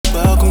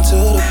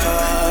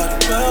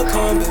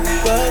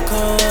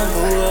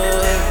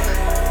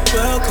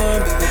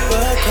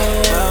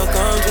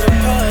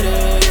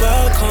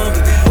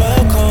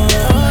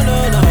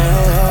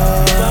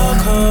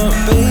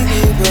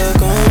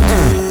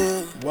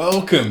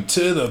Welcome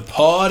to the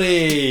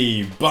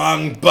party!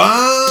 Bang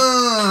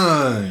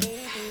bang!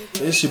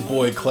 It's your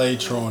boy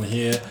Claytron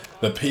here,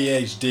 the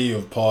PhD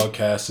of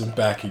podcasting,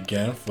 back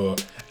again for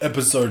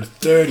episode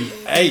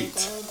 38.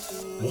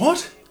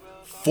 What?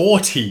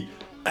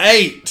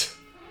 48!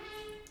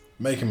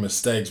 Making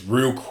mistakes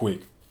real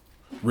quick,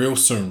 real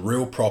soon,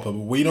 real proper, but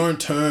we don't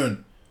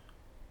turn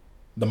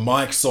the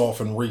mics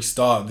off and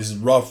restart. This is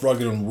Rough,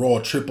 Rugged and Raw,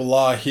 Triple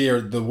R here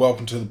at the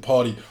Welcome to the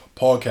Party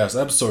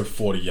podcast, episode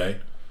 48.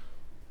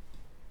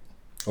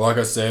 Like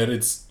I said,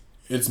 it's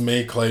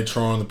me,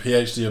 Claytron, the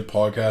PhD of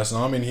podcast,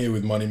 and I'm in here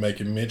with Money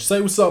Making Mitch. Say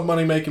what's up,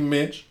 Money Making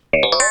Mitch.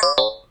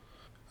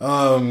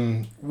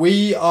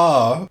 We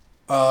are,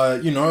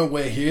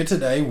 we're here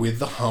today with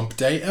the Hump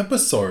Day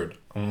episode.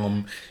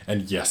 And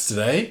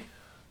yesterday,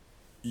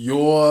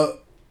 your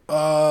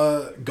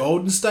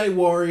Golden State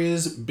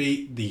Warriors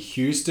beat the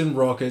Houston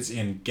Rockets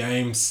in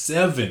Game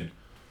 7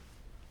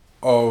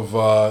 of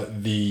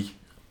the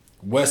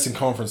Western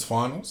Conference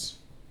Finals.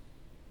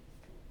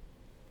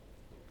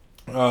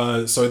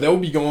 So they'll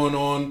be going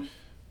on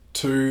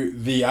to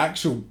the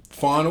actual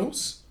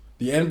finals,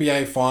 the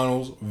NBA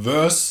Finals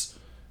versus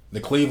the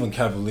Cleveland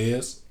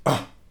Cavaliers.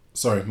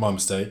 Sorry, my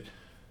mistake.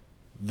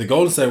 The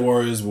Golden State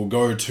Warriors will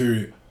go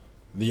to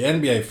the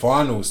NBA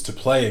Finals to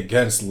play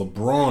against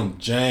LeBron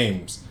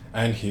James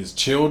and his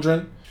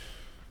children.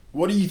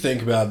 What do you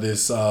think about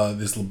this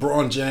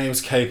LeBron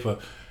James caper?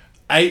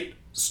 8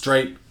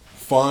 straight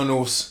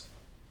finals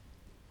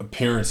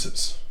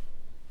appearances.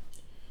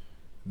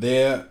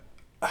 There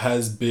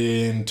has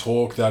been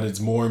talk that it's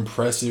more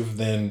impressive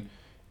than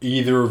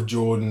either of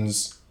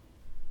Jordan's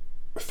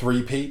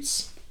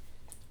three-peats.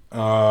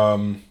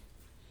 I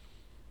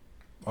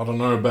don't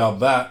know about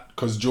that,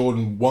 because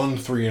Jordan won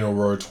 3 in a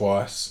row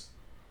twice.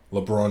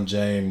 LeBron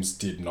James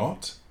did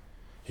not.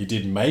 He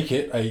did make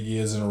it 8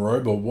 years in a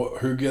row, but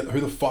who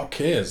the fuck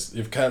cares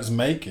if Cavs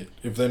make it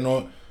if they're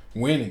not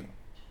winning?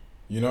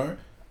 8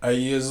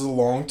 years is a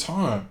long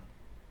time.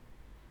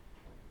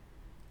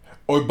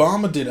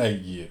 Obama did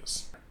 8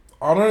 years.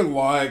 I don't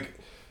like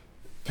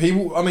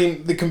people.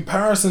 The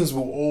comparisons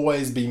will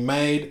always be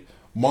made.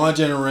 My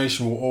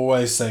generation will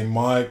always say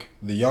Mike.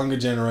 The younger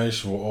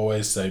generation will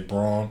always say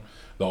Bron.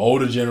 The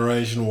older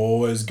generation will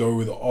always go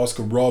with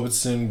Oscar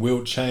Robertson,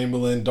 Wilt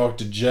Chamberlain,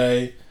 Dr.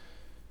 J,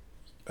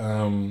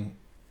 whoever.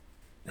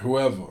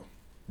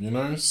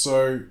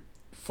 So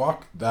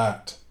fuck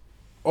that.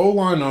 All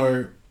I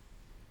know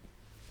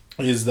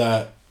is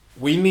that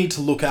we need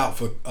to look out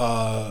for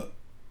the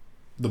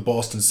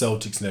Boston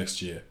Celtics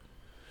next year.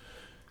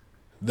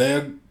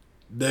 They're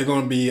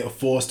going to be a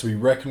force to be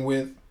reckoned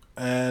with,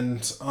 and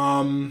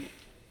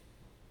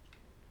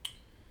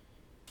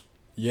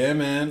yeah,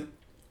 man.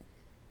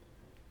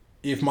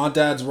 If my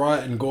dad's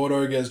right and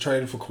Gordo gets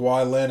traded for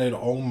Kawhi Leonard,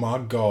 oh my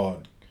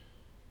god,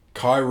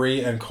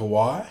 Kyrie and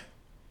Kawhi,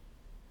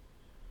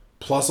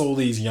 plus all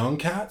these young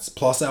cats,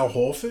 plus Al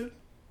Horford,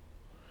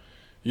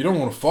 you don't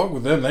want to fuck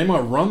with them. They might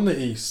run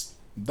the East.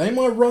 The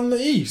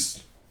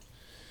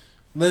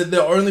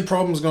only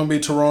problem is going to be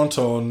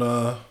Toronto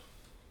and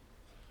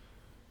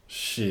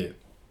shit.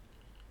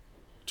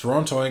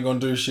 Toronto ain't gonna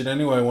do shit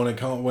anyway when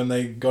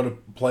they got to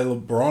play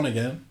LeBron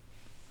again.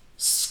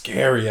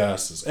 Scary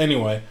asses.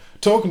 Anyway,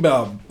 talking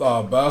about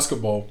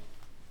basketball,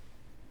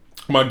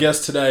 my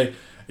guest today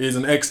is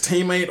an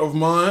ex-teammate of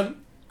mine.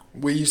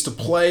 We used to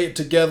play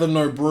together,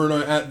 no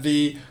Bruno, at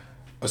the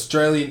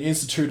Australian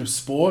Institute of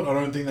Sport. I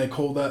don't think they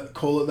call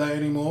it that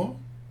anymore.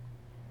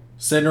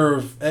 Centre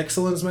of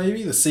Excellence,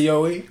 maybe, the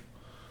COE.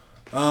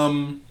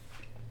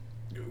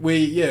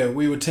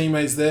 We were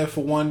teammates there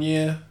for 1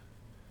 year.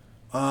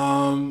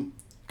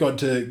 Got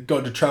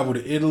to travel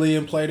to Italy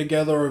and play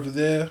together over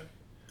there.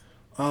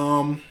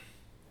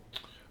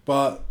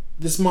 But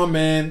this is my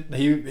man.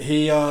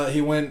 He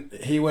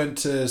went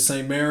to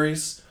St.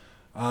 Mary's.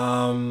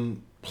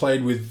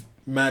 Played with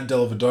Matt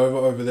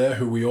Dellavedova over there,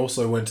 who we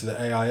also went to the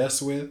AIS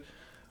with.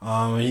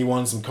 He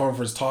won some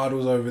conference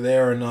titles over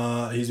there,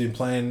 and he's been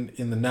playing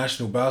in the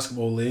National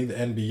Basketball League, the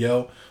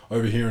NBL,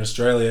 over here in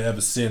Australia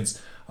ever since.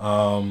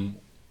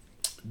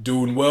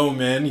 Doing well,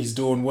 man. He's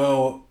doing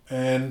well,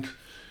 and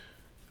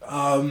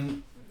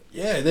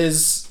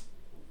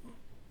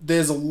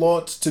there's a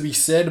lot to be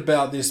said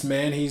about this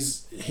man.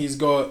 He's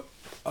got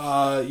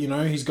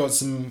he's got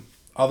some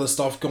other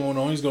stuff going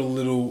on. He's got a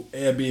little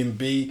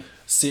Airbnb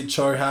sit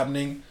show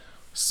happening,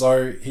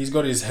 so he's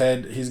got his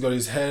head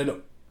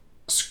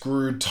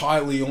screwed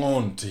tightly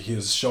on to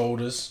his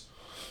shoulders.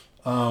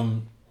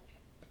 And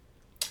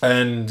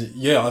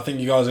yeah, I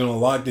think you guys are gonna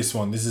like this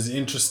one. This is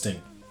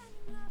interesting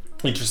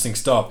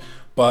stuff.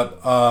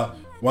 But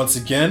once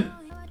again,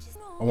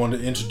 I want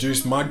to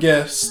introduce my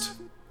guest,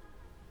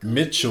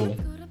 Mitchell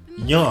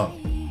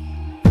Young.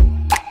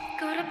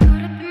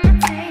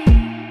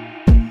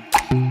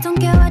 Don't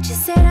care what you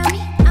said on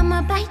me,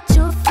 I'ma bite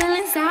your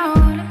feelings out.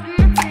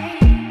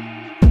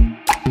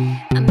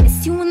 I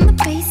miss you in the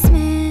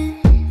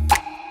basement,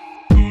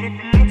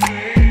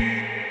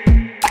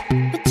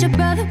 but your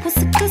brother was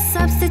a good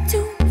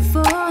substitute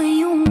for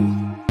you.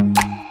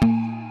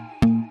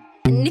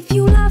 And if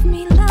you love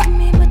me,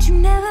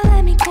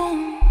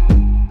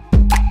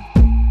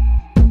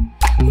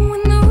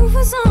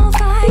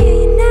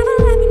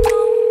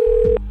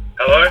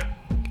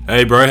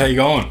 Hey bro, how you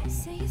going?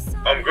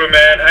 I'm good,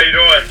 man. How you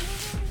doing?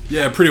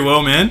 Yeah, pretty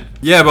well, man.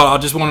 Yeah, but I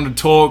just wanted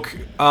to talk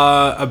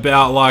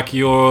about like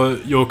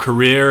your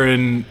career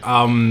and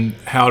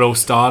how it all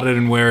started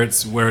and where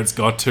it's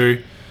got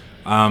to.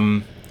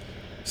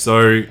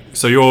 So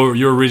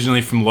you're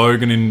originally from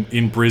Logan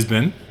in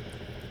Brisbane,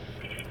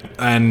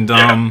 and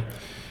I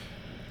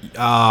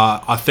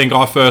think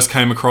I first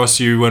came across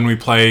you when we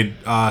played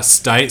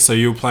state. So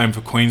you were playing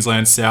for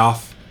Queensland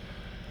South,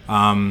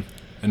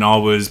 and I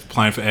was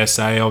playing for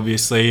SA,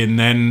 obviously, and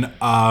then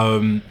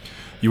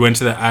you went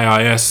to the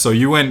AIS. So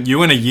you went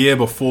a year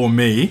before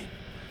me.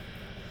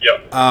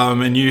 Yep.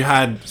 And you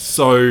had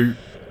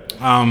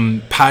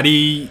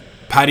Paddy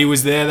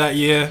was there that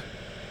year.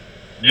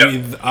 Yep.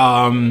 With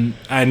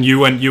and you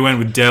went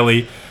with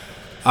Delhi.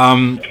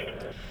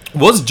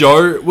 Was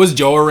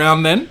Joe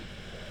around then?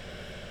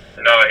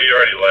 No, he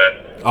already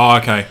left. Oh,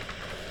 okay.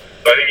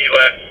 So I think he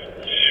left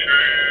 2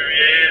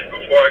 years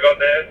before I got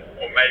there,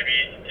 or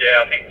maybe,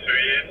 I think 2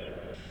 years.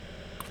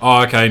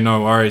 Oh, okay.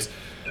 No worries.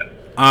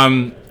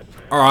 All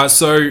right.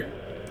 So,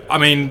 I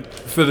mean,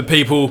 for the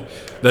people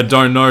that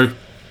don't know,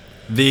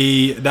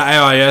 the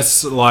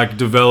AIS like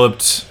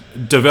develops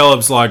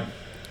like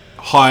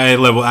high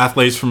level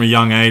athletes from a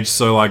young age.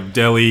 So like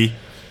Delhi,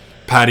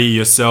 Paddy,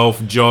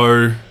 yourself,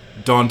 Joe,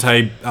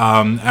 Dante,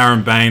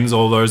 Aaron Baines,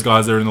 all those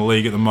guys that are in the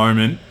league at the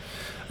moment.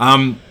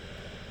 And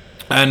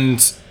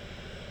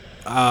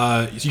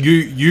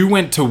you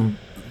went to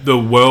the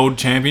World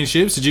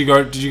Championships. Did you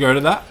go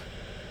to that?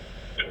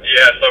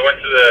 Yeah, so I went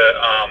to the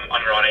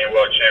Under-19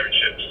 World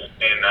Championships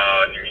in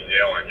New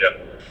Zealand,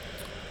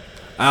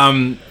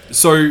 yeah.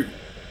 So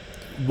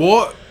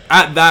what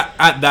at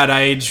that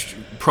age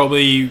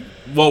probably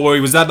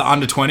was that the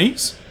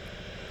under-20s?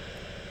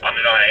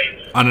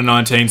 Under-19s.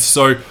 Under-19s.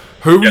 So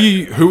who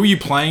were you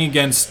playing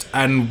against,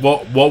 and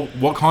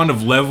what kind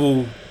of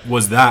level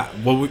was that?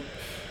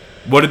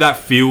 What did that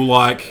feel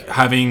like,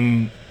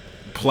 having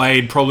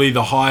played probably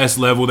the highest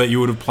level that you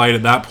would have played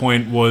at that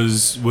point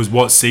was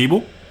what,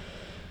 Siebel?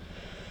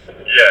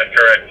 Yeah,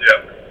 correct,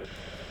 yeah.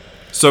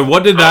 So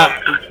what did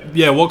that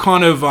what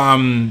kind of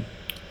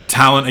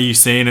talent are you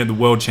seeing at the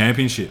World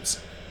Championships?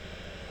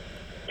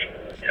 I mean,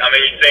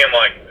 you're seeing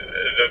like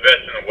the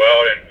best in the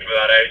world, and for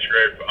that age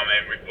group, I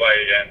mean, we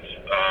played against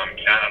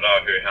Canada,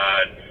 who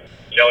had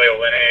Kelly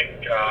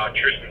Olynyk,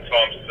 Tristan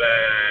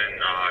Thompson,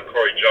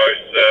 Corey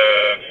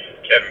Joseph,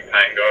 Kevin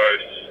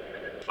Pangos.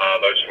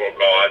 Those 4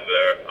 guys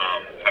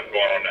have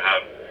gone on to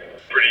have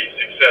pretty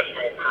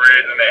successful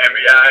careers in the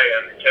NBA,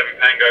 and Kevin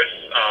Pangos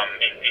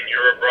in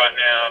Europe right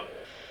now.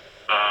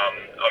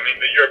 I mean,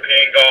 the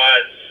European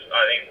guys,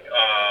 I think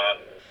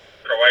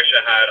Croatia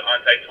had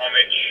Ante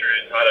Tomic,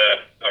 who's had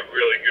a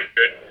really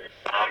good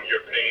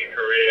European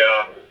career.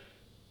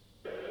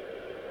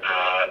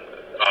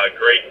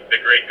 The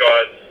Greek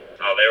guys,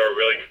 they were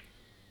really good.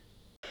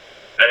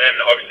 And then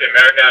obviously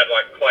America had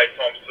like Klay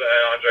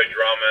Thompson, Andre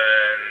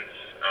Drummond,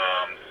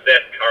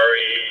 Steph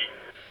Curry.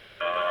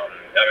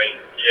 I mean,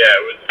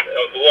 it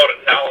was a lot of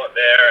talent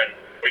there, and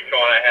we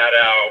kind of had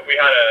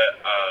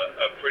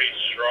a pretty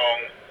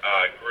strong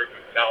group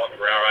of talent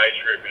for our age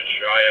group in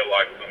Australia,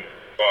 like some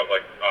guys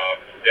like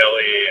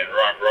Delhi and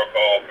Ryan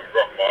Brockhoff and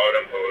Brock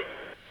Modem, who have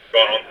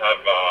gone on to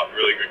have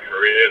really good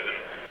careers. And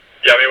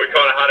I mean, we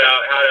kind of had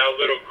our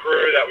little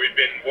crew that we've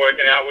been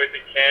working out with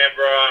in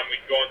Canberra, and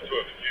we've gone to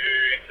a few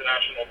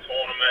international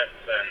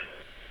tournaments, and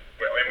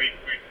we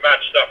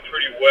matched up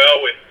pretty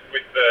well with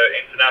the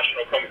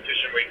international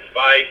competition we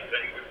faced,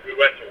 and we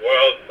went to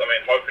Worlds, I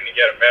mean, hoping to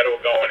get a medal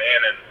going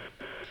in, and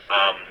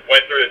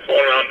went through the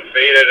tournament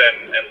undefeated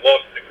and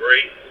lost to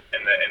Greece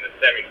in the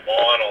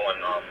semi-final,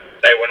 and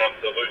they went on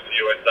to lose to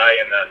USA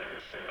in the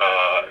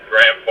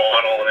grand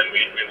final, and then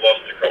we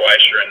lost to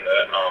Croatia in the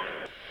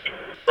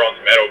bronze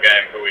medal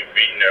game, who we'd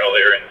beaten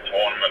earlier in the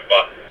tournament.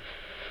 But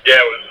yeah,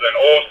 it was an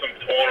awesome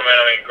tournament.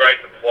 I mean, great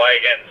to play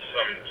against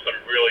some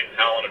really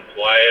talented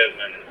players,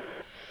 and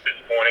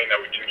disappointing that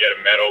we didn't get a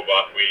medal,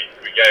 but we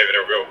gave it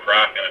a real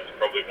crack, and it's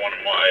probably one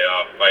of my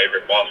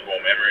favourite basketball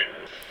memories.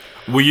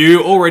 Were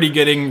you already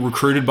getting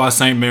recruited by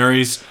St.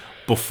 Mary's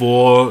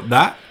before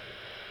that?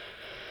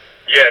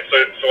 Yeah, so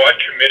I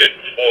committed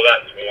before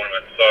that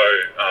tournament. So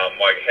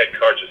my head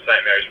coach at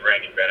St. Mary's,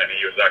 Randy Bennett,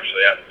 he was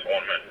actually at the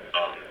tournament,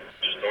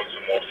 just doing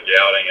some more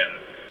scouting, and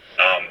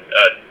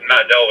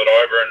Matt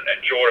Delvedova and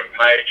Jordan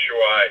Page, who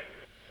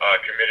I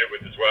committed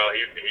with as well,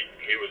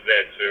 he was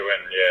there too,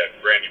 and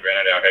Randy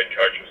Bennett, our head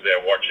coach, was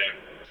there watching.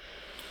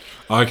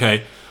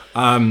 Okay,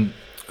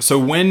 so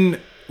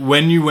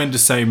when you went to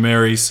St.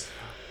 Mary's,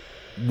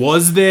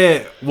 was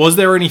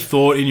there any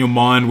thought in your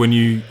mind when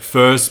you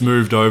first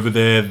moved over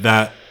there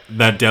that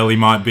Delhi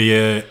might be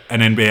an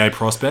NBA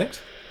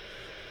prospect?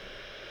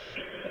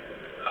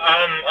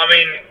 I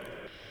mean,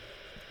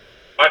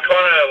 I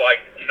kind of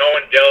like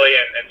knowing Delhi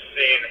and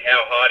seeing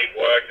how hard he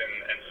worked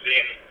and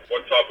seeing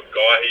what type of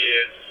guy he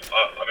is.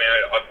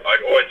 I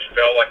always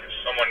felt like if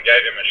someone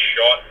gave him a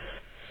shot,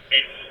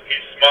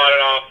 he's smart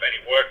enough and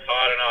he works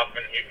hard enough,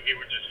 and he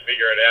would just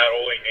figure it out.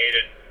 All he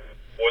needed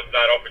was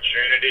that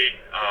opportunity.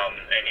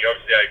 And he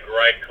obviously had a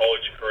great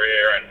college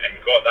career and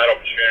got that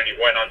opportunity.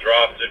 Went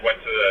undrafted,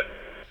 went to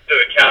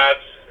the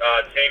Cavs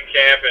team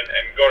camp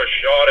and got a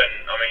shot. And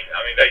I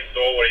mean they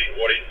saw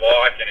what he's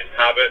like and his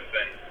habits,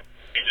 and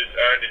he just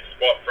earned his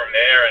spot from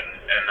there. And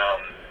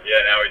now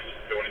he's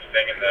just doing his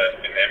thing in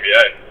the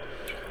NBA.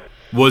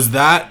 Was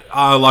that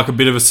like a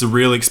bit of a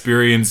surreal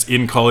experience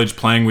in college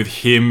playing with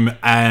him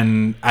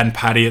and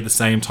Paddy at the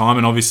same time?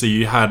 And obviously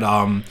you had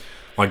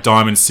like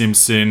Diamond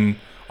Simpson,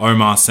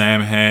 Omar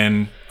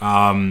Samhan,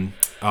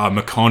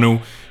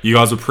 McConnell. You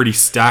guys were pretty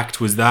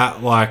stacked. Was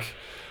that like,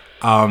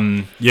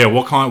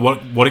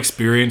 what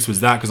experience was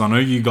that? Because I know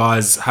you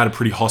guys had a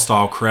pretty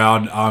hostile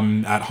crowd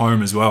at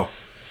home as well.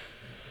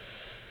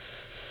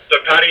 So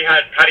Paddy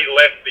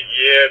left the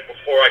year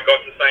before I got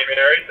to St.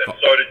 Mary's, and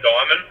so did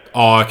Diamond.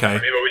 Oh, okay.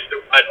 Remember, we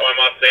still had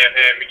Omar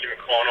Samhan, Mickey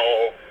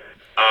McConnell.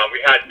 We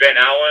had Ben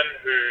Allen,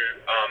 who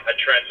had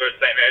transferred to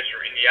St. Mary's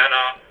from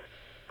Indiana.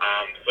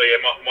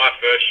 My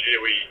first year,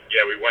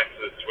 we went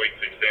to the Sweet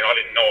 16. I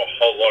didn't know a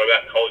whole lot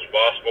about college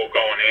basketball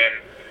going in.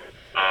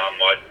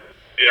 I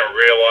didn't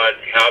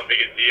realize how big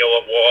a deal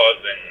it was,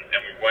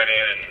 and we went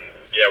in, and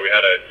we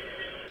had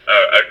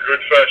a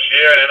good first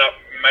year, and ended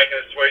up making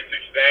the Sweet 16,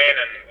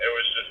 and it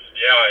was just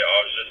I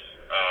was just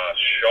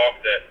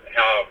shocked at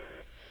how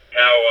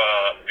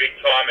big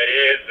time it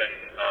is, and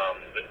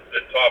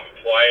the type of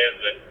players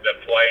that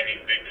play in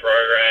these big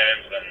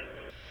programs. And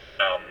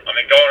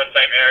going to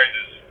St. Mary's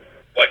is,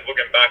 like,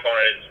 looking back on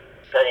it, is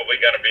probably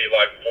going to be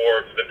like 4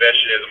 of the best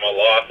years of my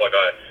life. Like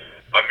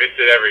I miss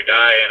it every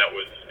day, and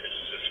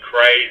it's just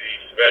crazy,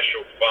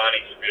 special, fun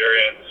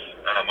experience.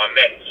 I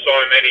met so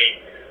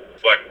many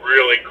like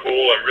really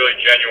cool and really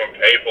genuine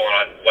people, and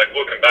I like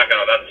looking back on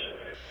it. That's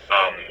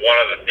one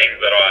of the things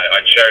that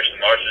I cherish the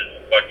most is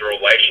like the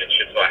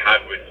relationships I had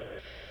with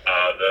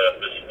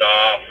the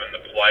staff and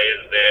the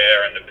players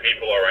there and the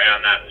people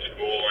around that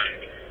school,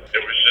 and it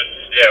was just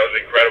it was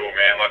incredible,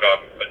 man. Like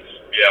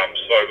I'm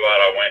so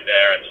glad I went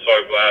there, and so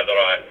glad that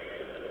I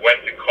went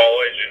to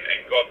college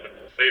and got to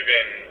live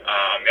in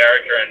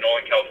America and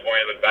Northern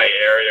California, the Bay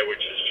Area,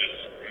 which is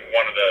just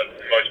one of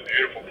the most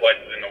beautiful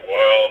places in the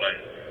world. And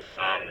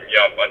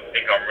I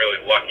think I'm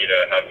really lucky to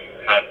have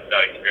had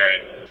that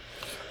experience.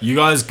 You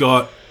guys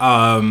got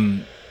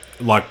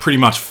like pretty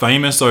much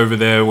famous over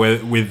there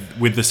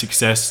with the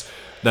success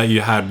that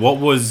you had. What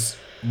was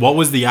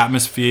the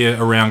atmosphere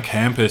around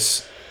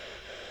campus?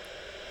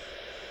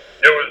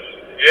 It was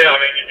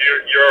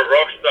you're a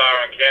rock star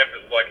on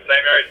campus. Like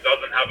St. Mary's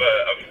doesn't have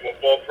a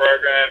football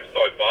program, so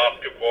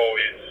basketball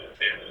is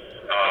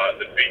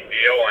the big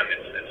deal, and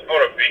it's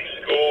not a big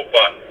school,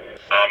 but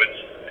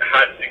it's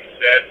had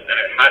success, and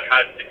it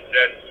had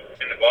success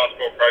in the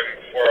basketball program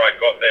before I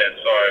got there.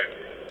 So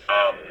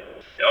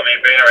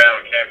being around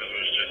on campus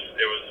was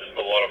just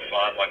a lot of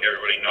fun. Like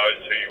everybody knows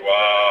who you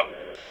are.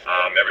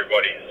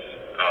 Everybody's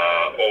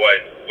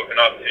always looking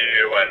up to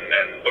you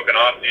and looking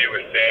after you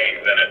with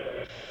things, and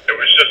it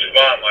was just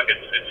fun. Like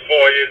it's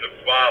 4 years of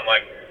fun.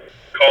 Like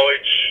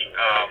college,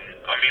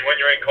 when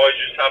you're in college,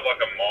 you just have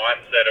like a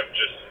mindset of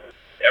just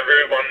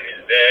everyone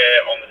is there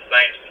on the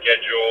same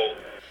schedule.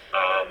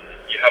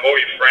 You have all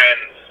your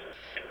friends,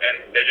 and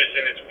they're just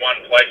in this one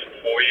place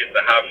for 4 years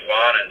to have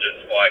fun and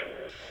just like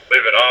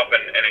live it up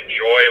and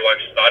enjoy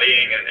like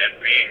studying and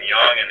being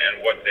young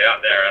and what's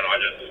out there. And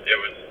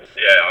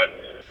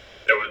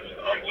it was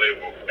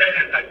unbelievable.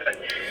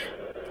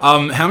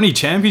 How many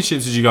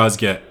championships did you guys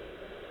get?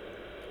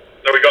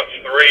 So we got 3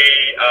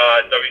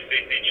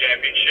 WCC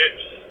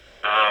championships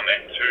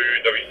and 2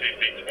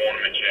 WCC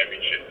tournament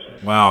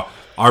championships. Wow.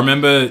 I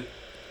remember,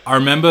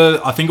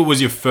 I think it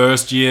was your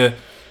first year,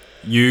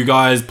 you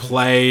guys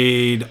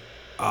played,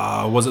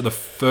 was it the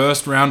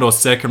first round or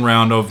second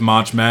round of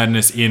March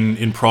Madness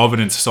in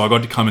Providence? So I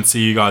got to come and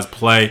see you guys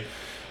play,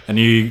 and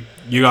you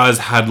guys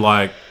had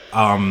like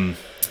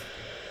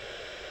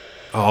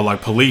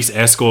police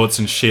escorts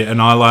and shit, and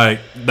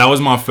that was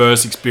my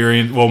first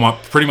experience, well,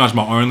 pretty much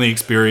my only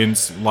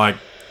experience like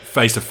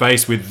face to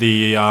face with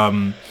the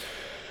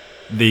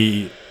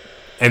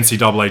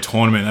NCAA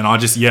tournament, and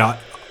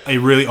it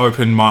really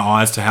opened my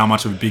eyes to how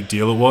much of a big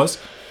deal it was.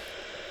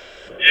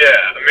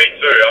 Yeah, me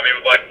too.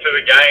 Like to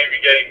the game,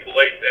 you're getting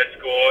police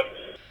escorts.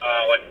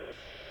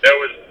 There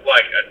was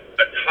like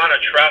a ton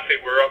of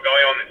traffic. We were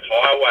going on this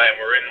highway, and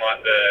we're in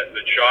like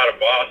the charter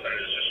bus, and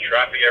there's just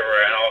traffic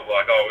everywhere. And I was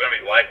like, we're gonna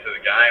be late to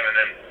the game. And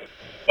then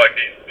like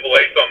these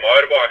police on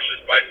motorbikes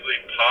just basically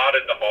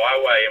parted the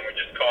highway, and we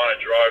just kind of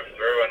drove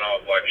through. And I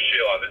was like,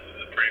 shit, like this is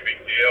a pretty big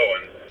deal.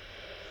 And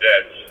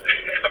it's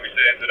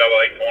obviously the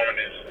NCAA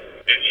tournament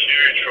is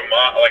huge from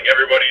like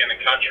everybody in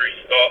the country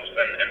stops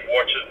and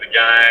watches the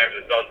games.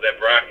 It does their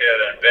bracket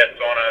and bets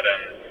on it,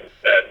 and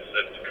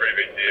it's a pretty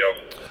big deal.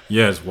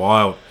 Yeah, it's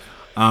wild.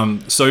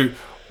 So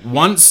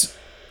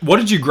what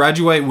did you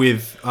graduate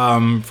with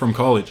from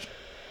college?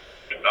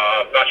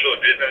 Bachelor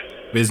of Business.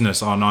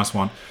 Business. Oh, nice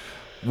one.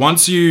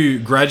 Once you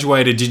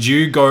graduated, did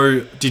you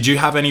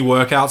have any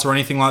workouts or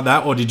anything like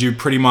that, or did you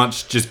pretty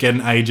much just get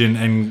an agent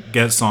and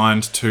get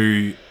signed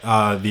to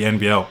the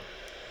NBL?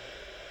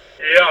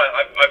 Yeah,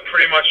 I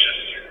pretty much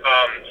just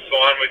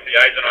signed with the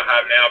agent I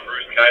have now,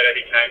 Bruce Cater.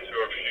 He came to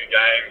a few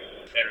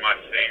games in my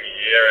senior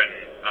year, and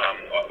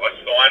I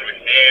signed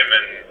with him,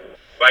 and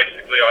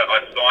basically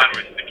I signed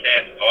with the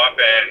Cairns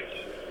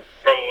Taipans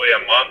probably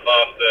a month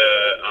after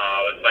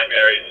the St.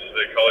 Mary's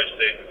the college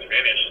season's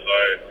finished.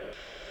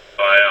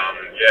 So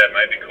I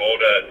made the call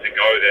to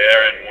go there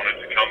and wanted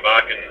to come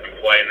back and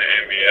play in the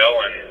NBL,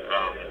 and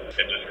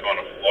it just kind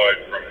of flowed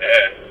from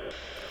there.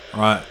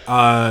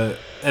 Right.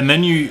 And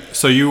then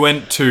you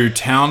went to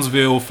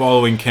Townsville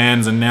following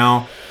Cairns, and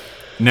now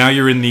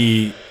you're in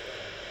the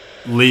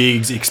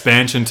league's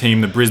expansion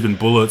team, the Brisbane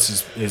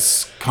Bullets.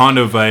 Is kind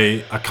of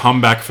a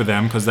comeback for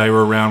them because they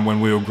were around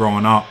when we were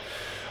growing up.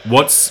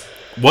 What's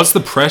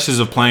the pressures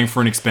of playing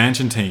for an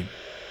expansion team?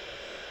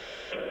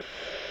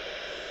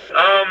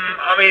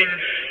 I mean,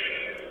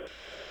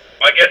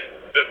 I guess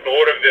the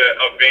thought of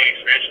being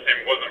expansion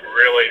team wasn't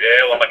really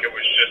there. Like, it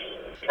was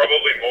just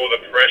probably more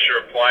the pressure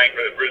of playing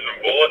for the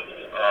Brisbane Bullets.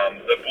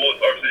 The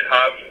Bullets obviously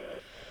have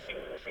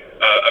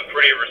a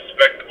pretty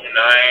respectable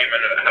name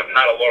and have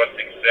had a lot of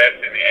success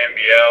in the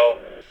NBL.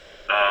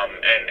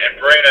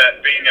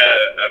 And being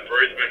a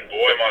Brisbane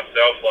boy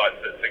myself, like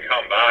to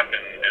come back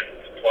and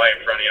to play in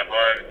front of your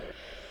home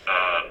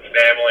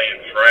family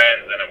and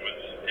friends, and it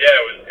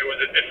was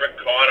a different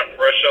kind of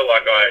pressure.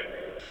 Like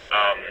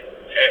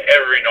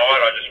every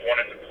night I just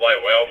wanted to play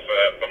well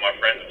for my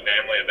friends and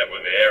family that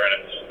were there,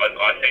 and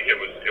I think it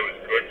was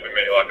good for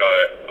me. Like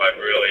I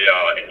really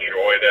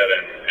enjoyed it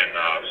and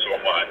saw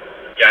my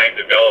game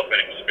develop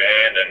and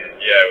expand, and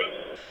it was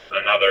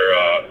another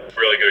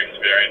really good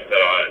experience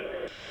that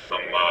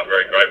I'm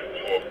very grateful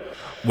for.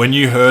 When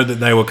you heard that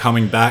they were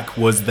coming back,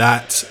 was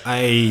that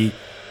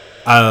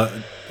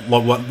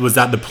what was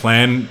that the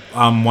plan?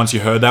 Once you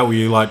heard that, were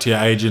you like to your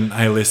agent,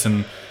 "Hey,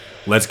 listen,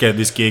 let's get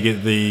this gig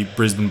at the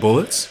Brisbane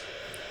Bullets"?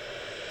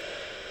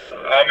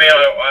 I mean,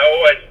 I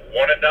always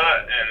wanted that,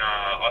 and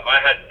I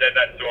had said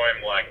that to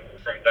him like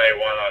from day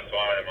one. I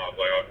signed him. I was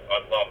like,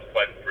 I'd love to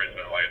play for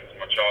Brisbane. Like, it's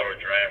my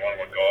childhood dream, one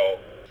of my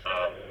goals.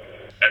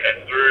 And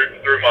then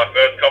through my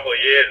first couple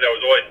of years, there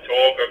was always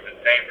talk of the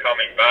team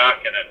coming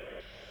back, and it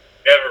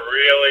never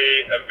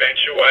really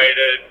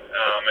eventuated.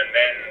 And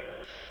then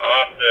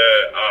after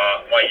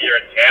my year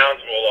in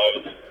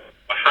Townsville,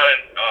 I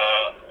hadn't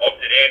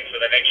opted in for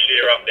the next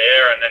year up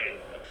there, and then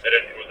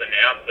it was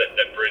announced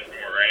that Brisbane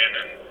were in,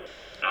 and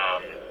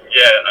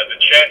the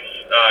chance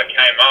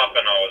came up,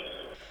 and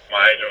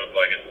my agent was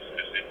like,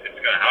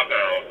 it's going to happen,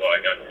 and I was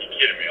like, are you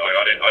kidding me? Like,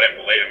 I didn't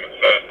believe him at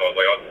first. I was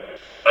like,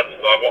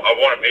 I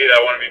want to be there,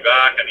 I want to be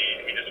back, and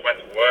he just went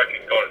to work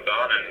and got it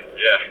done, and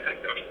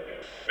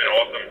it's been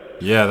awesome.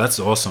 Yeah, that's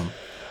awesome.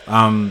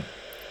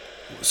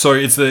 So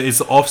it's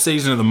the off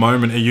season at the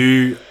moment.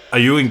 Are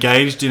you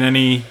engaged in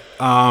any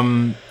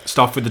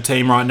stuff with the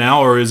team right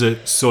now, or is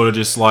it sort of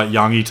just like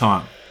youngie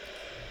time?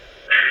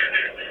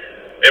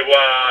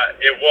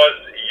 It was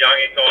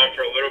youngie time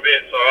for a little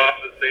bit. So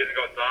after the season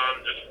got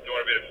done, just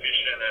doing a bit of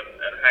fishing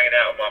and hanging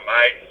out with my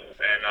mates,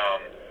 and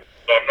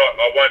so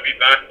I won't be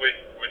back with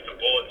the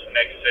Bullets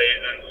next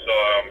season. So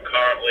I'm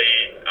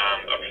currently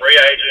a free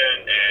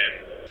agent and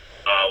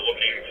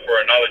looking for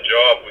another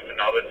job with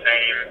another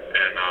team,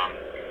 and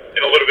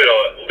in a little bit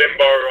of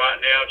limbo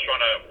right now, trying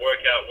to work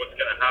out what's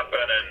going to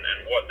happen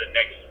and what the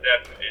next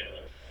step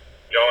is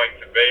going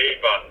to be.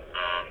 But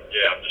I'm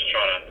just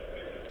trying to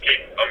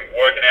I'm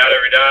working out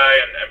every day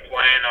and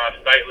playing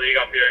state league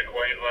up here in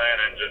Queensland,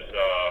 and just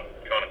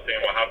kind of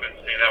seeing what happens,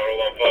 seeing how it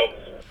all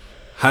unfolds.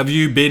 Have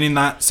you been in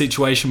that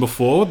situation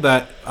before,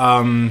 that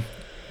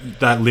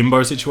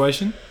limbo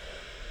situation?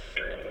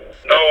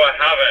 No, I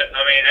haven't.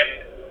 I mean, and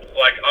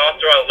like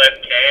after I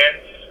left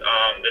Cairns,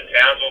 the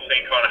Townsville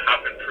thing kind of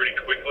happened pretty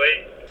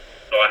quickly,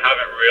 so I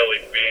haven't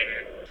really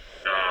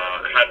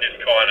had this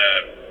kind of,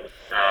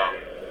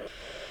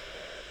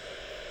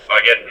 I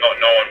guess, not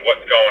knowing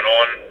what's going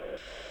on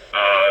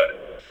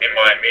in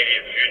my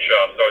immediate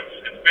future. So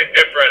it's been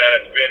different, and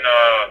it's been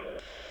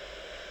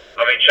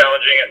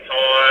challenging at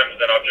times,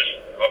 and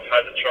I've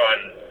had to try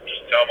and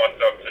just tell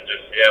myself to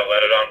just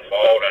let it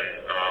unfold, and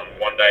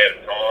one day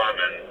at a time,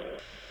 and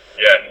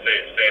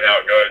seeing how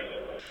it goes.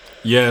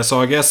 Yeah, so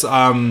I guess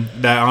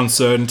that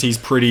uncertainty is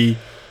pretty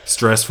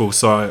stressful.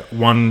 So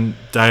one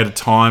day at a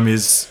time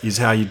is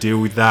how you deal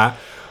with that.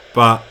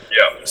 But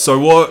so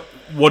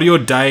what do your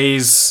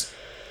days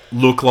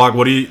look like?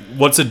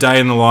 What's a day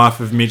in the life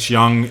of Mitch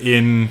Young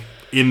in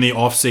the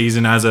off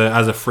season as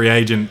a free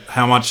agent?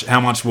 How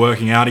much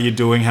working out are you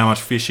doing? How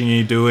much fishing are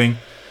you doing?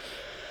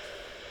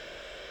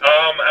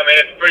 I mean,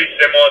 it's pretty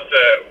similar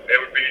to, it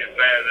would be the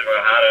same as if I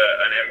had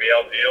an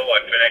NBL deal,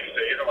 like for next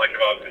season. Like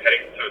if I was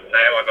heading to a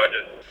team, like I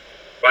just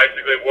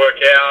basically work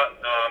out,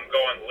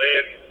 go and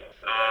lift.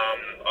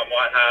 I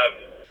might have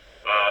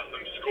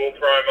some school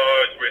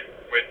promos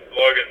with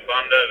Logan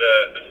Thunder,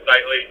 the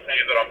state league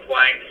team that I'm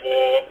playing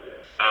for.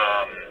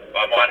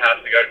 I might have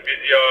to go to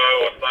physio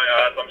or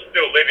something. I'm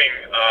still living,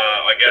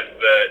 I guess,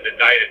 the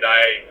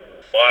day-to-day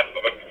life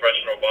of a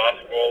professional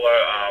basketballer.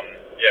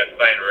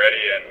 Staying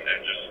ready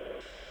and just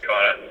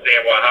kind of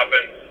seeing what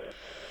happens.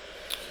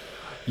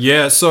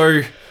 Yeah,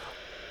 so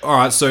All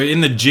right, so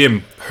in the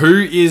gym,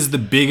 who is the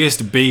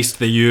biggest beast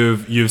that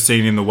you've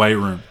seen in the weight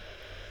room?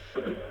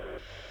 The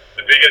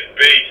biggest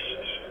beast.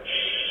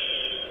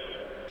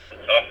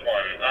 Tough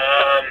one.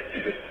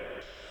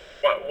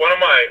 One of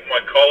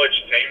my college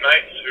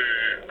teammates who,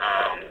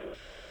 I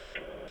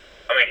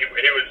mean,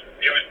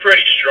 he was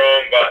pretty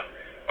strong, but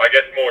I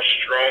guess more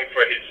strong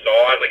for his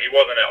size. Like, he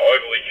wasn't an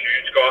overly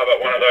huge guy,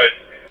 but one of those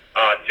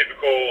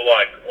typical,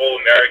 like,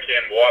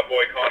 all-American white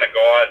boy kind of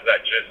guys that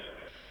just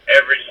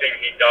everything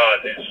he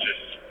does is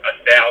just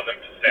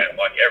 1,000%.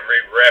 Like,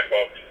 every rep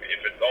of,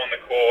 if it's on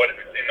the court,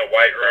 if it's in the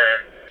weight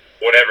room,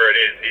 whatever it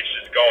is, he's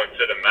just going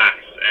to the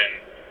max.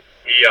 And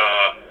he,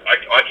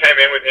 I came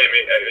in with him.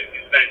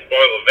 His name's Bo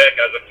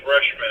Levesque as a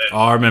freshman. And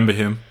Oh, I remember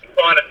him.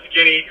 kind of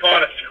skinny,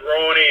 kind of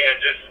scrawny,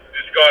 and just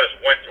this guy just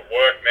went to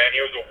work, man.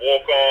 He was a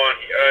walk-on.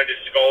 He earned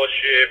his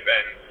scholarship,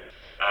 and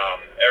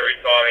every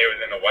time he was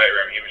in the weight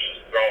room, he was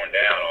just throwing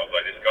down. I was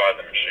like, this guy's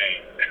a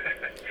machine.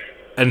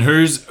 And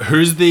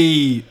who's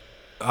the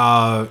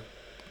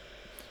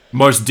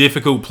most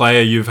difficult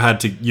player you've had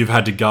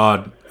to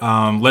guard?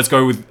 Let's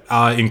go with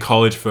in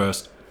college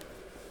first.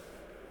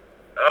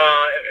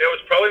 It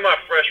was probably my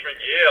freshman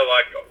year.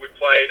 Like, we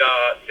played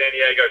San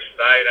Diego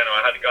State, and I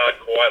had to guard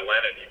Kawhi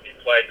Leonard. He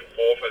played the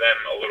four for them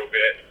a little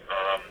bit.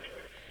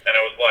 And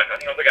it was like, I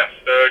think it was like our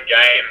third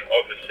game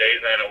of the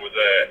season. It was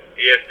a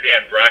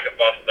ESPN bracket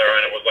buster,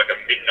 and it was like a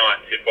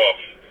midnight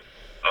tip-off.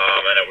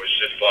 And it was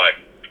just like,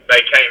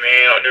 they came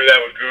in, I knew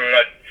they were good.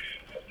 I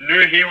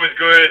knew he was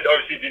good.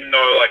 Obviously didn't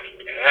know like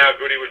how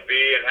good he would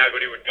be and how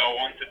good he would go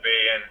on to be.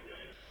 And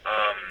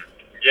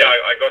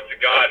I got to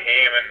guard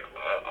him, and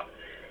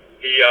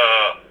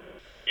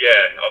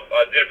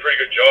I did a pretty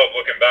good job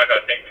looking back,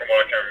 I think, from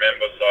what I can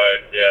remember. So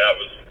yeah, that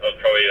was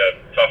probably the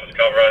toughest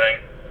cover, I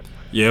think.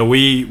 Yeah,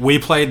 we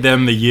played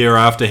them the year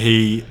after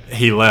he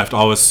left.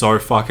 I was so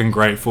fucking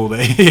grateful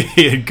that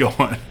he had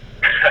gone.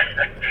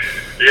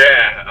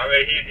 Yeah, I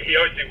mean, he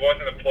obviously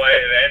wasn't the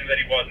player then that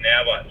he was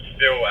now, but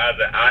still as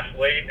an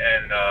athlete,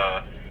 and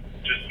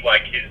just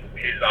like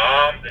his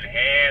arms and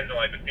hands and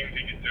like the things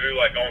he could do,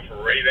 like going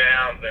for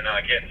rebounds and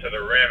getting to the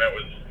rim, it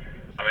was,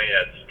 I mean,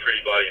 yeah, it's pretty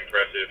bloody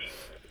impressive.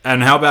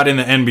 And how about in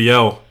the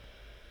NBL?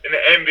 In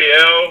the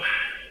NBL,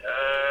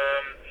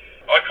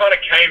 I kind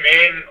of came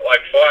in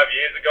like 5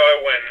 years ago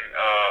when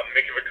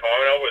Mickey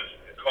Vacona was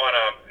kind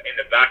of in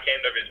the back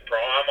end of his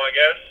prime, I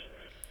guess.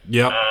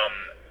 Yep.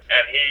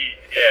 And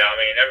I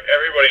mean,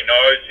 everybody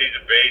knows he's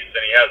a beast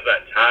and he has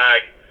that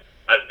tag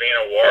as being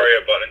a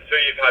warrior, but until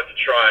you've had to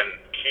try and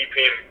keep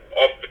him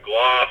off the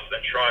glass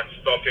and try and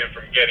stop him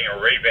from getting a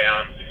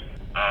rebound,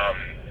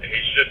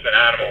 he's just an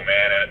animal,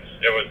 man. And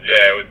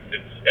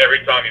it's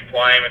every time you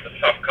play him, it's a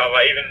tough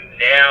cover.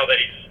 Even now that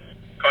he's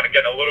kind of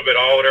getting a little bit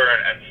older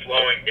and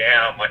slowing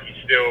down, like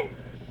he's still,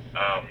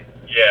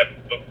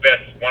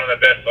 one of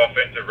the best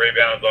offensive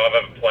rebounders I've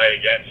ever played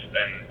against,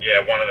 and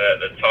one of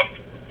the tough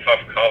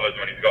covers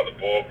when he's got the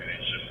ball, because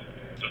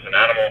he's just an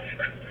animal.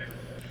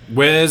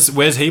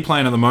 Where's he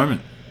playing at the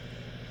moment?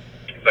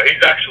 So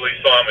he's actually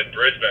signed with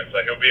Brisbane,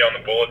 so he'll be on the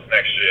Bullets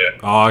next year.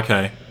 Oh,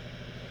 okay.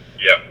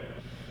 Yep.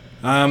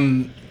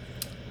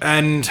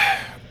 And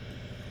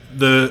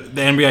the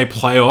NBA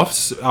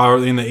playoffs are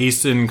in the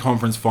Eastern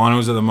Conference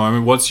Finals at the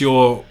moment. What's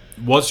your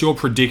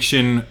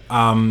prediction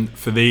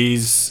for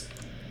these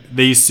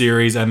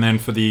series and then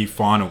for the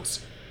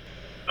finals?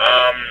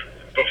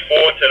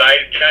 Before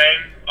today's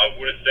game, I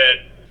would have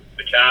said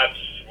the Cavs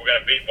were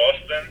going to beat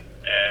Boston,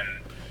 and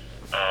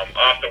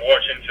after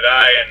watching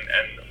today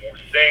and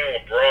seeing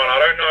LeBron, I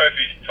don't know if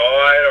he's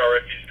tired or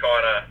if he's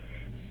kind of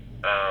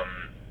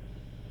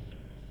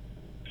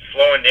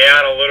slowing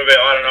down a little bit.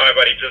 I don't know,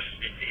 but he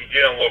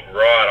didn't look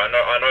right. I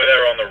know they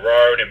were on the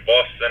road in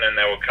Boston and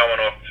they were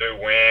coming off 2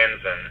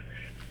 wins,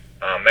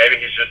 and maybe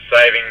he's just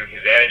saving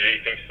his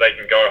energy. He thinks they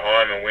can go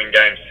home and win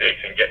Game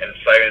 6 and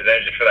saving his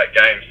energy for that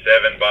Game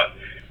 7. But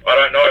I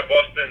don't know.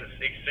 Boston's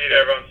exceeded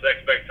everyone's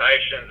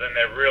expectations and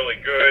they're really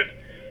good.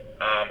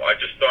 I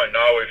just don't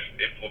know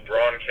if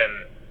LeBron can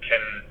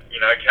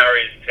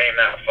carry his team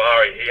that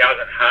far. He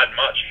hasn't had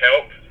much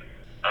help,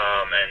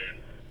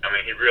 and I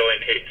mean he really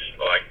needs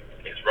like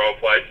his role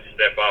players to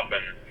step up.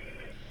 And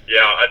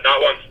that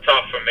one's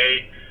tough for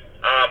me.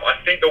 I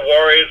think the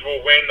Warriors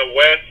will win the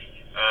West.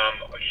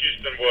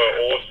 Houston were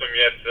awesome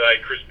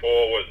yesterday.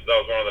 That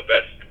was one of the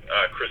best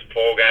Chris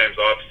Paul games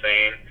I've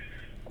seen.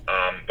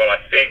 But I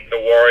think the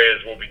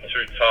Warriors will be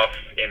too tough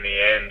in the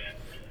end.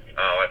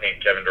 I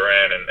think Kevin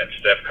Durant and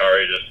Steph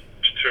Curry just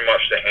too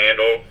much to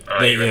handle.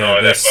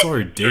 They're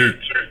so deep.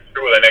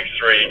 Two of the next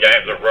 3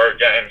 games are road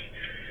games.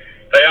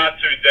 They are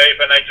too deep,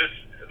 and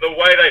the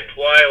way they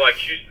play, like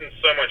Houston's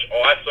so much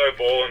ISO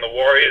ball, and the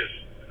Warriors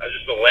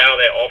just allow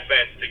their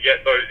offense to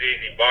get those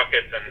easy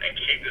buckets and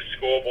keep the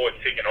scoreboard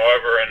ticking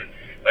over, and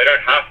they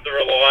don't have to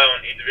rely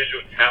on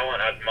individual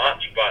talent as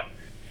much, but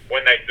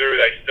when they do,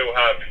 they still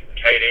have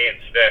KD and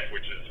Steph,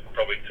 which is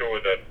probably 2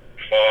 of the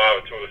 5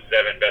 or 2 of the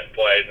 7 best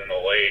players in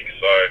the league.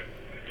 So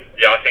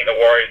I think the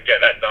Warriors get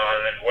that done,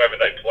 and then whoever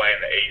they play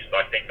in the East,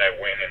 I think they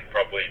win in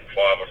probably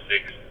 5 or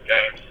 6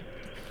 games.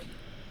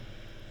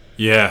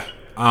 Yeah.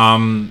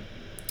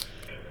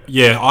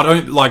 Yeah, I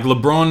don't like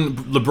LeBron.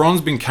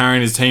 LeBron's been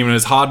carrying his team, and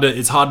it's hard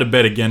to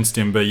bet against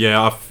him. But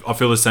yeah, I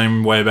feel the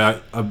same way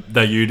about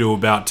that you do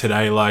about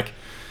today. Like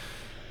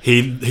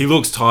he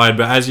looks tired,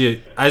 but as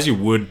you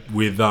would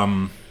with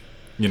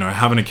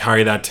having to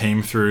carry that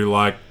team through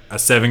like a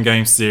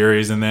 7-game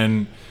series, and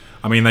then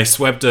they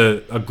swept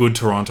a good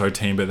Toronto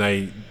team, but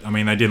they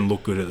didn't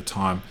look good at the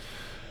time.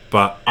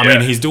 But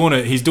he's doing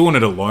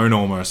it alone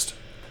almost.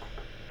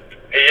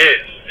 He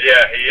is,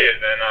 yeah, he is,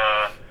 and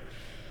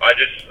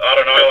I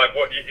don't know, like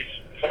he's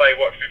played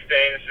 15,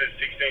 this is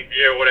his 16th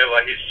year or whatever.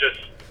 Like he's just,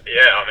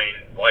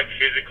 like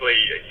physically,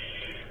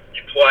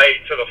 you play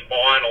to the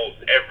finals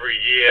every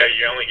year.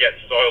 You only get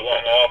so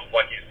long off.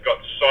 Like he's got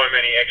so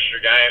many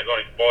extra games on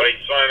his body,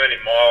 so many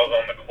miles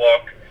on the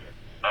clock.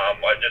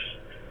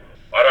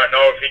 I don't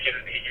know if he can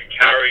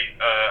carry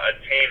a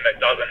team that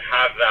doesn't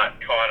have that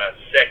kind of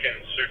second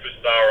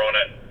superstar on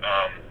it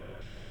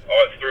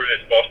through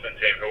this Boston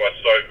team, who are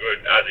so good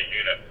as a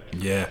unit.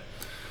 Yeah.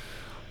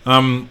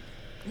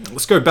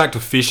 Let's go back to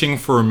fishing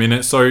for a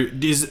minute. So,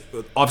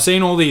 I've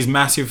seen all these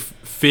massive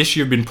fish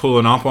you've been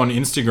pulling up on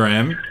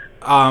Instagram.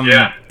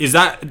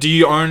 Do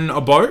you own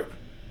a boat?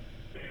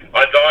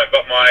 I don't,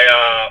 but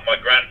my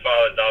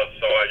grandfather does,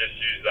 so I just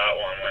use that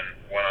one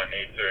when I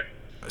need to.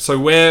 So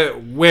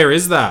where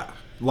is that?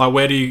 Like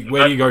where do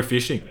you go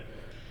fishing?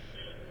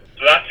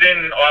 So that's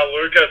in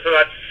Iluka, so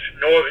that's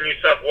northern New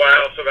South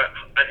Wales, so about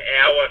an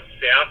hour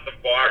south of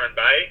Byron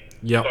Bay.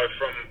 Yeah. So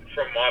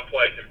from my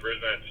place in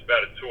Brisbane, it's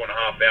about a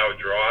 2.5-hour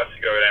drive to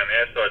go down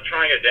there. So I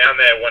try and get down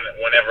there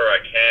whenever I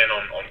can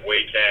on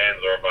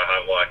weekends, or if I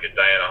have like a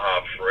day and a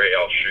half free,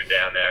 I'll shoot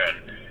down there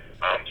and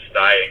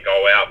stay and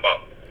go out.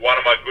 But one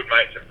of my good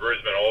mates in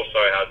Brisbane also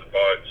has a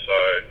boat,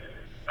 so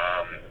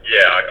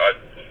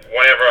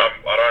whenever I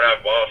don't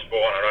have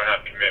basketball and I don't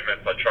have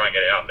commitments, I try and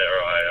get out there.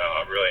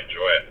 I really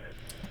enjoy it.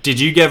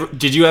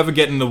 Did you ever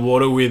get in the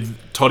water with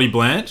Toddy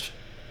Blanche?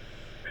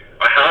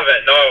 I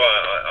haven't. No,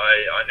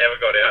 I never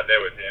got out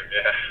there with him.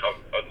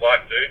 Yeah, I'd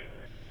like to.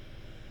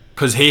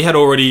 Because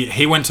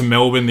he went to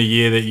Melbourne the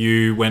year that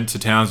you went to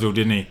Townsville,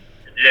 didn't he?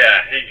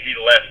 Yeah, he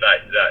left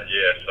that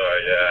year. So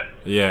yeah.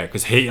 Yeah,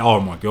 because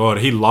oh my god,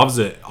 he loves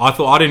it. I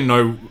didn't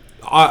know.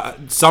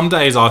 Some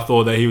days I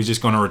thought that he was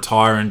just going to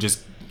retire and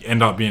just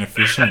end up being a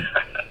fisherman.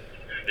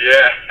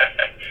 Yeah.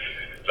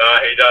 No,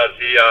 he does.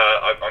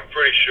 I'm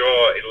pretty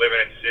sure he's living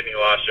in Sydney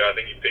last year. I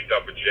think he picked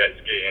up a jet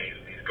ski, and he's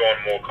gone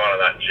more kind of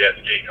that jet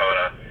ski kind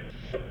of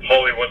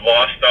Hollywood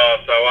lifestyle.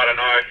 So I don't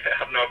know. I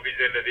don't know if he's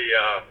into the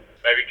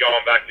maybe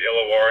going back to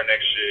Illawarra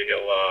next year.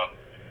 He'll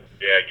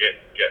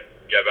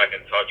get back in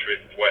touch with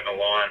wetting a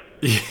line.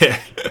 Yeah.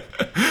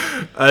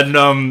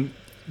 And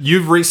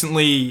you've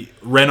recently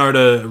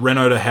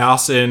renoed a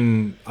house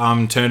and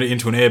turned it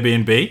into an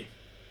Airbnb.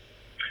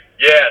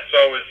 Yeah,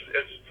 so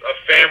it's a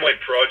family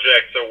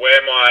project. So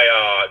where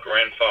my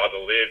grandfather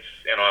lives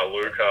in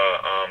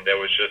Iluka, there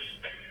was just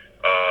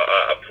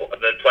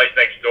the place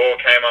next door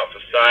came up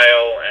for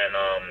sale, and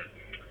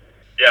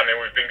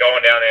we've been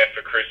going down there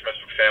for Christmas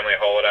for family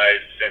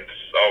holidays since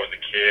I was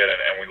a kid,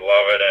 and we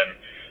love it, and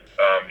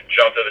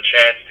jumped at the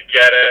chance to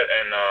get it,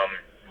 and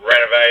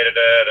renovated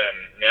it, and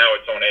now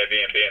it's on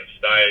Airbnb and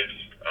stays.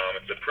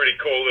 It's a pretty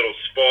cool little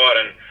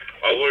spot, and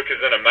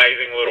Iluka's an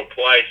amazing little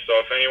place. So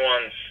if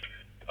anyone's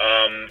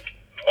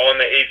on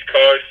the East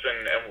Coast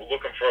and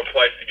looking for a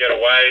place to get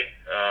away,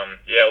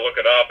 look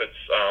it up.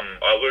 It's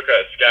Iluka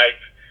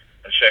Escape,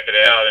 and check it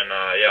out. And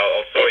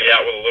I'll sort you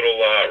out with a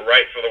little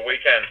rate for the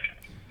weekend.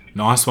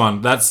 Nice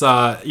one. That's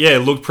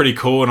it looked pretty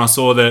cool, and I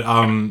saw that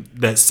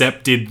that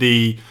Sepp did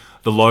the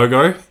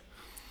logo.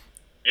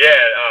 Yeah,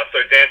 so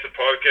Dan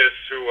Sapocas,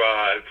 who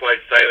played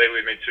State League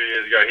with me 2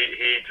 years ago,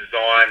 he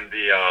designed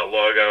the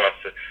logo. I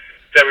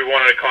said we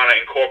wanted to kind of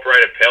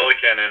incorporate a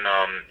pelican, and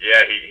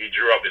he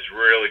drew up this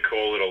really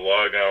cool little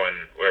logo, and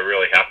we're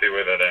really happy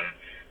with it. And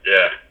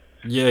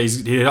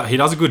he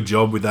does a good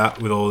job with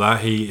that, with all that.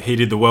 He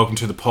did the Welcome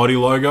to the Potty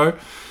logo.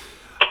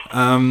 He's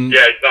done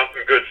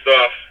some good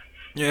stuff.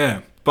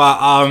 Yeah, but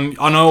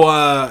I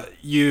know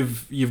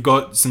you've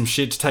got some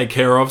shit to take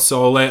care of,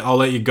 so I'll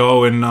let you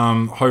go, and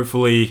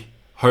hopefully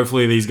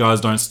these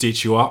guys don't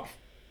stitch you up.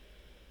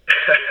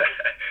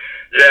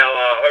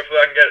 Hopefully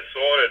I can get it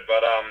sorted,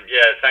 but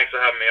thanks for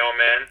having me on,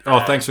 man. Oh,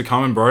 thanks for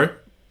coming, bro.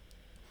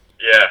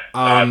 Yeah,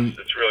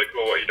 it's really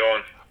cool what you're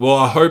doing. Well,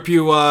 I hope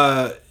you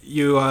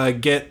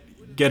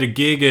get a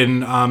gig,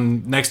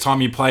 and next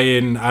time you play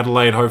in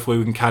Adelaide, hopefully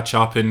we can catch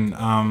up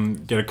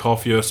and get a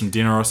coffee or some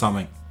dinner or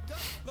something.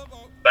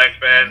 Thanks,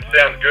 man.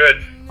 Sounds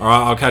good. All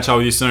right, I'll catch up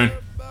with you soon.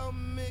 All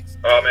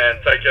right, man.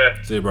 Take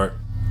care. See you, bro.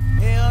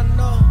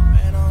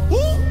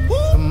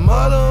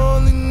 All the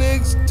only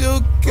niggas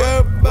still care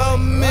about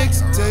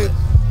mixtape.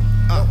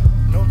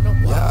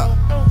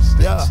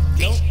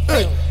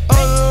 Hey.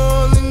 All the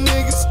only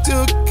niggas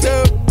still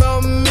care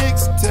about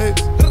mixtape.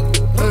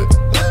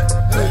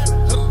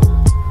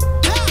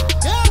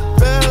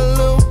 Bad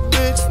little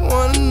bitch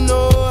wanna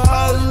know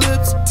how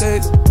lips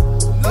taste.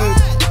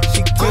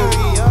 She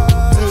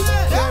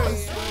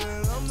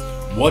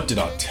What did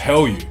I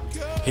tell you?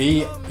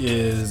 he's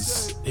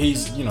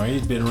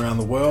been around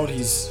the world.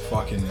 He's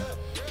fucking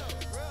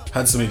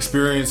had some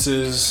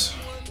experiences,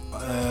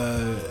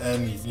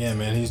 and yeah,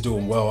 man, he's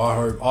doing well.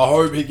 I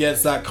hope he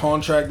gets that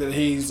contract that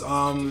he's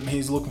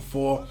looking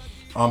for.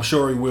 I'm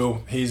sure he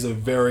will. He's a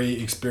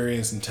very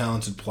experienced and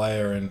talented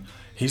player, and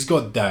he's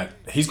got that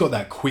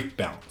quick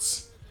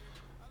bounce.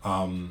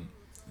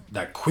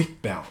 That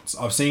quick bounce.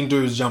 I've seen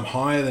dudes jump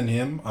higher than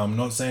him. I'm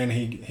not saying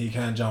he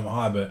can't jump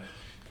high, but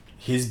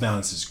his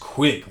bounce is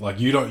quick. Like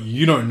you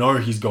don't know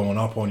he's going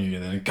up on you,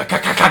 and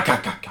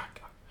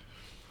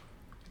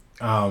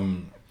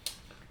then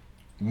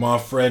my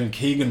friend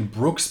Keegan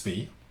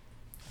Brooksby,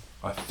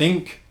 I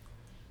think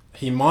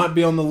he might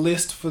be on the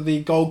list for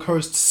the Gold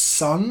Coast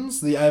Suns,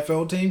 the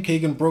AFL team.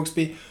 Keegan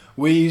Brooksby.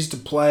 We used to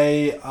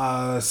play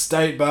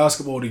state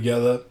basketball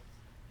together,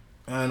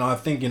 and I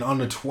think in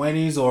under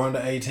 20s or under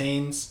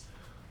 18s,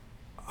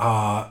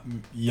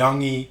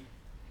 Youngie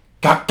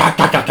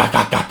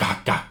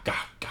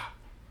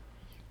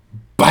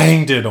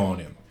banged it on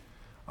him.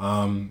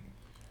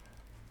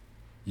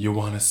 You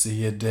want to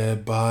see a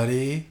dead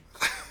body?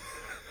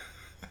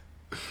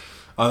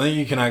 I think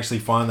you can actually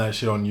find that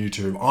shit on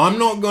YouTube. I'm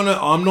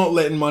not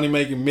letting Money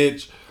Making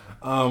Mitch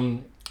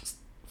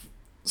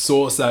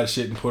source that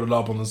shit and put it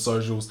up on the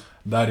socials.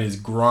 That is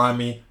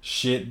grimy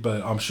shit,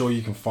 but I'm sure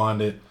you can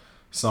find it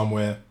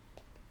somewhere.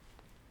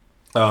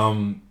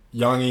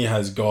 Youngie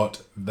has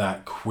got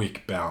that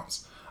quick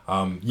bounce.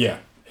 Yeah,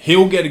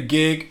 he'll get a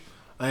gig,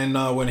 and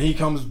when he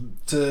comes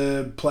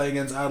to play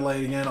against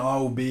Adelaide again, I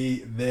will be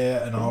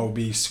there and I will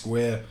be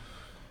square.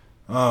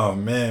 Oh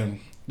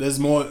man, there's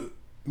more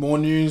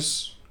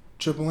news.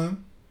 Triple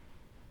M.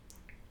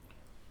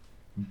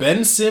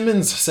 Ben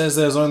Simmons says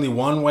there's only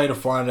one way to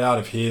find out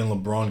if he and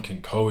LeBron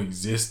can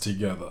coexist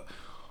together.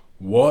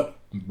 What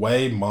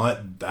way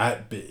might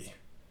that be?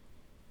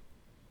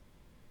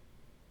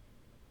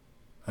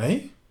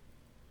 Hey?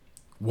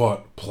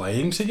 What,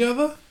 playing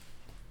together?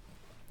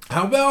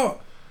 How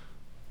about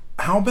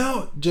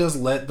just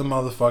let the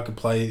motherfucker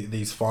play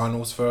these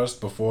finals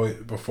first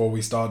before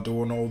we start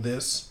doing all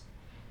this?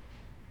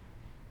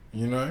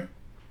 You know?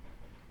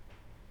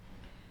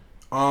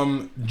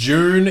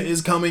 June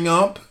is coming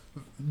up.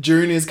 I'm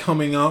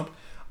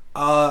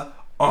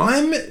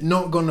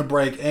not gonna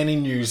break any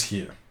news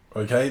here.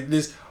 Okay?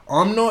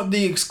 I'm not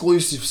the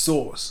exclusive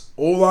source.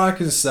 All I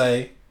can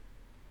say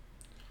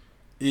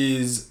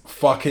is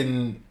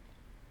fucking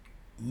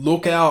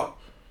look out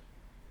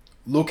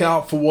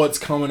for what's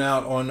coming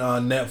out on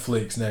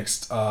Netflix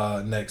next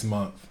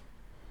month.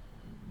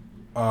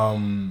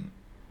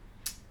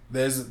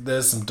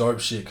 There's some dope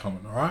shit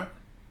coming, alright?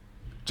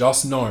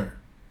 Just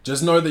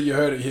know that you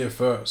heard it here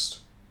first.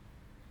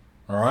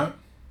 Alright?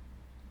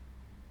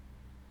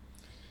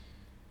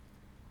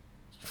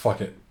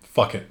 Fuck it.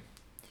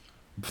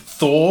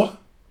 Thor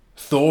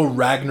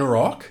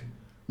Ragnarok.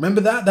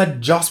 Remember that?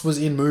 That just was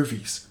in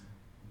movies.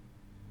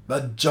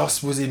 That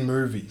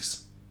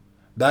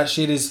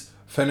shit is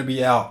finna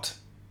be out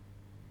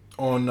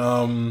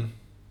on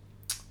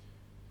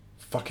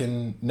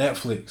fucking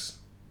Netflix.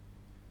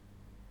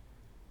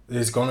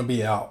 It's gonna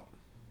be out.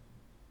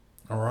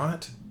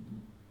 Alright?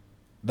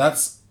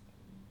 That's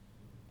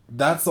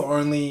the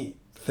only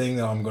thing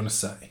that I'm gonna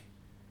say.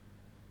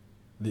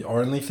 The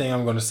only thing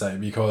I'm gonna say,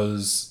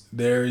 because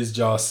there is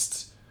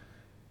just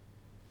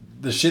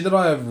the shit that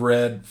I have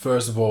read.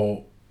 First of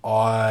all,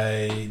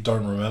 I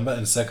don't remember,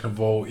 and second of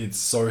all, it's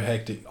so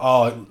hectic.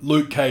 Oh,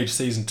 Luke Cage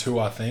season 2,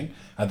 I think,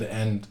 at the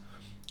end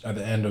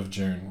of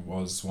June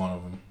was one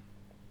of them.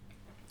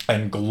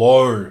 And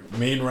Glow,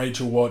 me and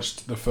Rachel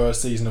watched the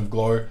first season of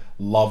Glow,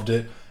 loved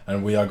it,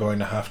 and we are going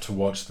to have to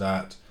watch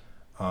that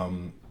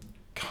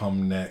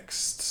come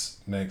next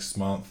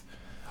month.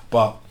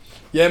 But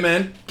yeah,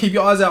 man, keep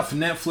your eyes out for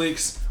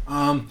Netflix.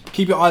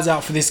 Keep your eyes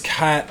out for this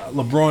cat,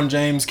 LeBron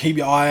James. Keep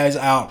your eyes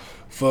out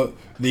for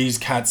these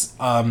cats,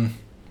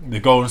 the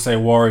Golden State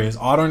Warriors.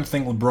 I don't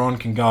think LeBron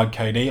can guard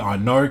KD. I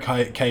know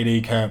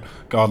KD can't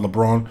guard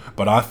LeBron,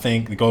 but I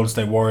think the Golden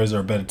State Warriors are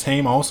a better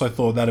team. I also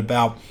thought that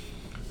about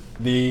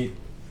the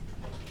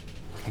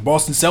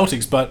Boston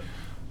Celtics, but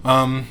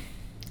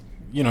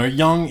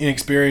young,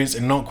 inexperienced,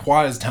 and not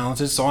quite as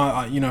talented. So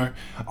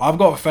I've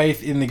got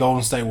faith in the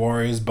Golden State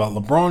Warriors, but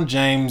LeBron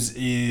James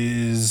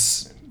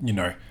is,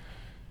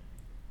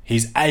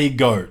 he's a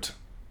GOAT.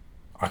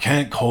 I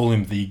can't call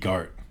him the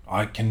GOAT.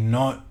 I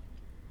cannot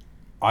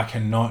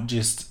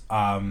just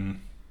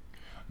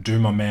do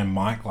my man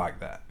Mike like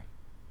that.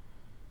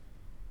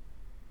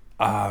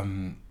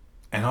 And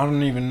I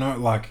don't even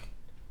know,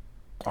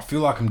 I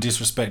feel like I'm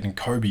disrespecting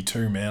Kobe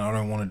too, man. I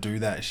don't want to do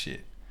that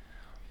shit.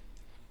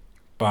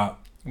 But,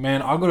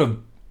 man, I got a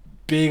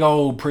big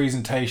old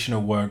presentation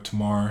at work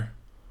tomorrow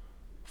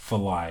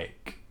for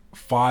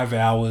 5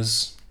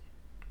 hours.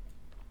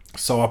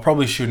 So I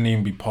probably shouldn't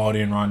even be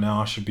partying right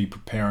now. I should be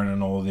preparing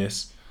and all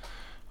this.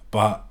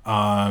 But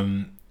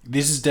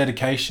this is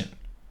dedication.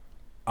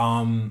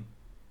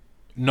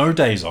 No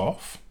days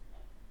off.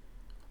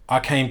 I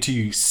came to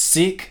you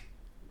sick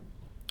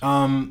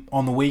on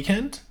the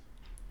weekend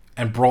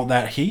and brought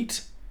that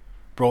heat.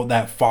 brought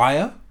that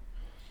fire,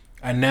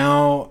 and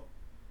now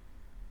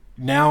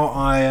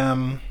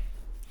I'm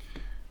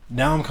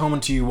coming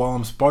to you while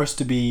I'm supposed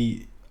to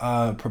be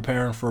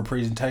preparing for a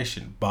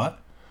presentation. But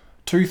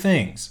two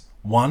things.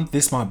 One,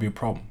 this might be a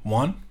problem.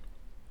 One,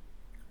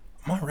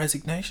 my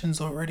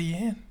resignation's already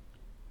in.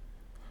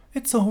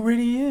 It's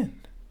already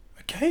in.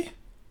 Okay?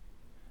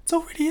 It's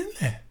already in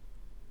there.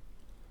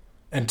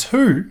 And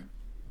two,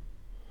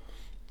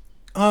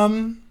 what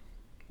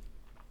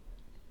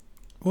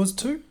was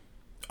two?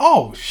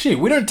 Oh shit,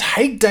 we don't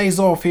take days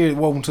off here at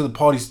Welcome to the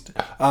Party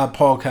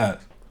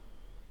podcast.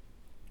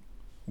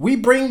 We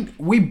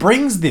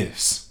brings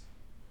this.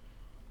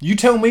 You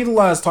tell me the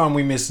last time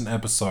we missed an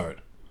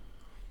episode.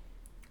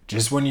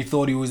 Just when you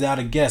thought he was out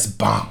of guess,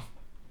 bang.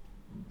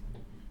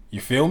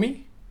 You feel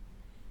me?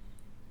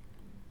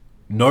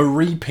 No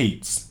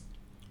repeats.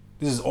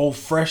 This is all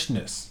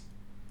freshness.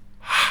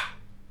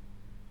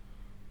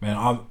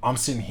 Man, I'm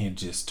sitting here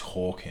just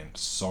talking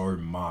so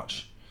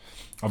much.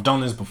 I've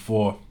done this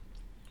before.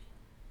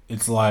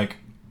 It's like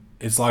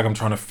I'm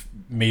trying to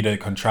meet a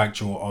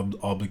contractual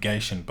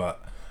obligation,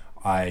 but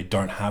I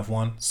don't have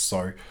one,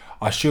 so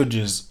I should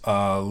just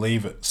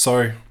leave it.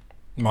 So,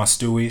 my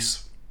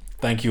Stewies,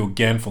 thank you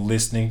again for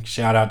listening.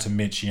 Shout out to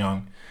Mitch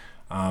Young.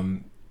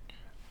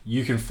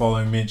 You can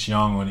follow Mitch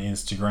Young on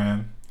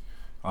Instagram.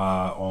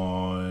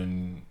 Or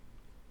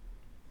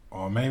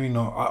maybe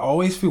not. I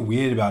always feel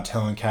weird about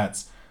telling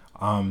cats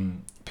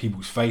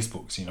people's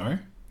Facebooks, you know,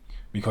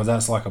 because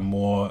that's like a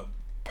more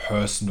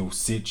personal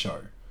sit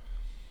show.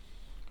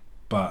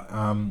 But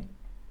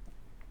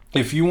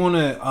if you want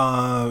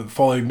to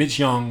follow Mitch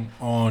Young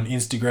on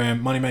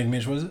Instagram, Moneymaker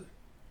Mitch, what is it?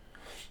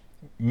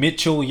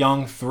 Mitchell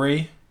Young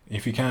 3.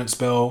 If you can't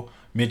spell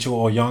Mitchell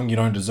or Young, you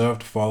don't deserve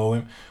to follow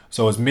him.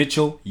 So it's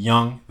Mitchell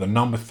Young, the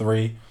number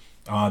 3.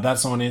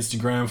 That's on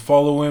Instagram.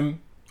 Follow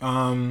him.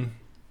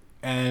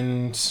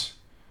 And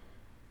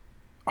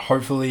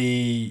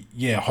hopefully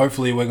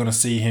we're going to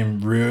see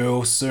him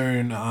real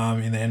soon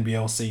in the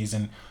NBL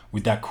season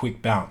with that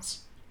quick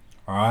bounce.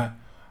 All right.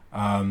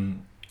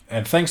 And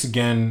thanks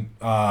again,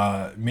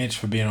 Mitch,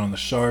 for being on the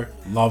show.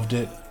 Loved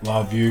it.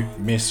 Love you.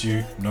 Miss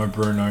you. No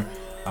Bruno.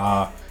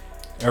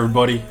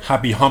 Everybody,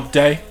 happy hump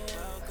day.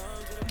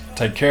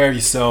 Take care of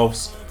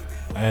yourselves.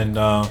 And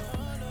I'm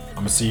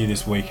going to see you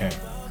this weekend.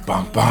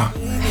 Bang, bang.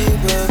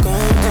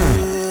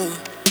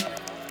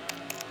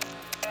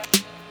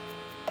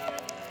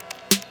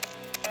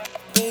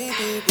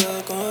 Baby,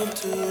 welcome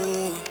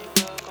to.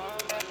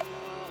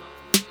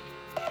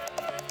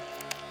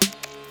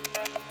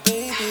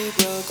 Baby,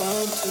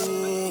 welcome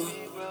to.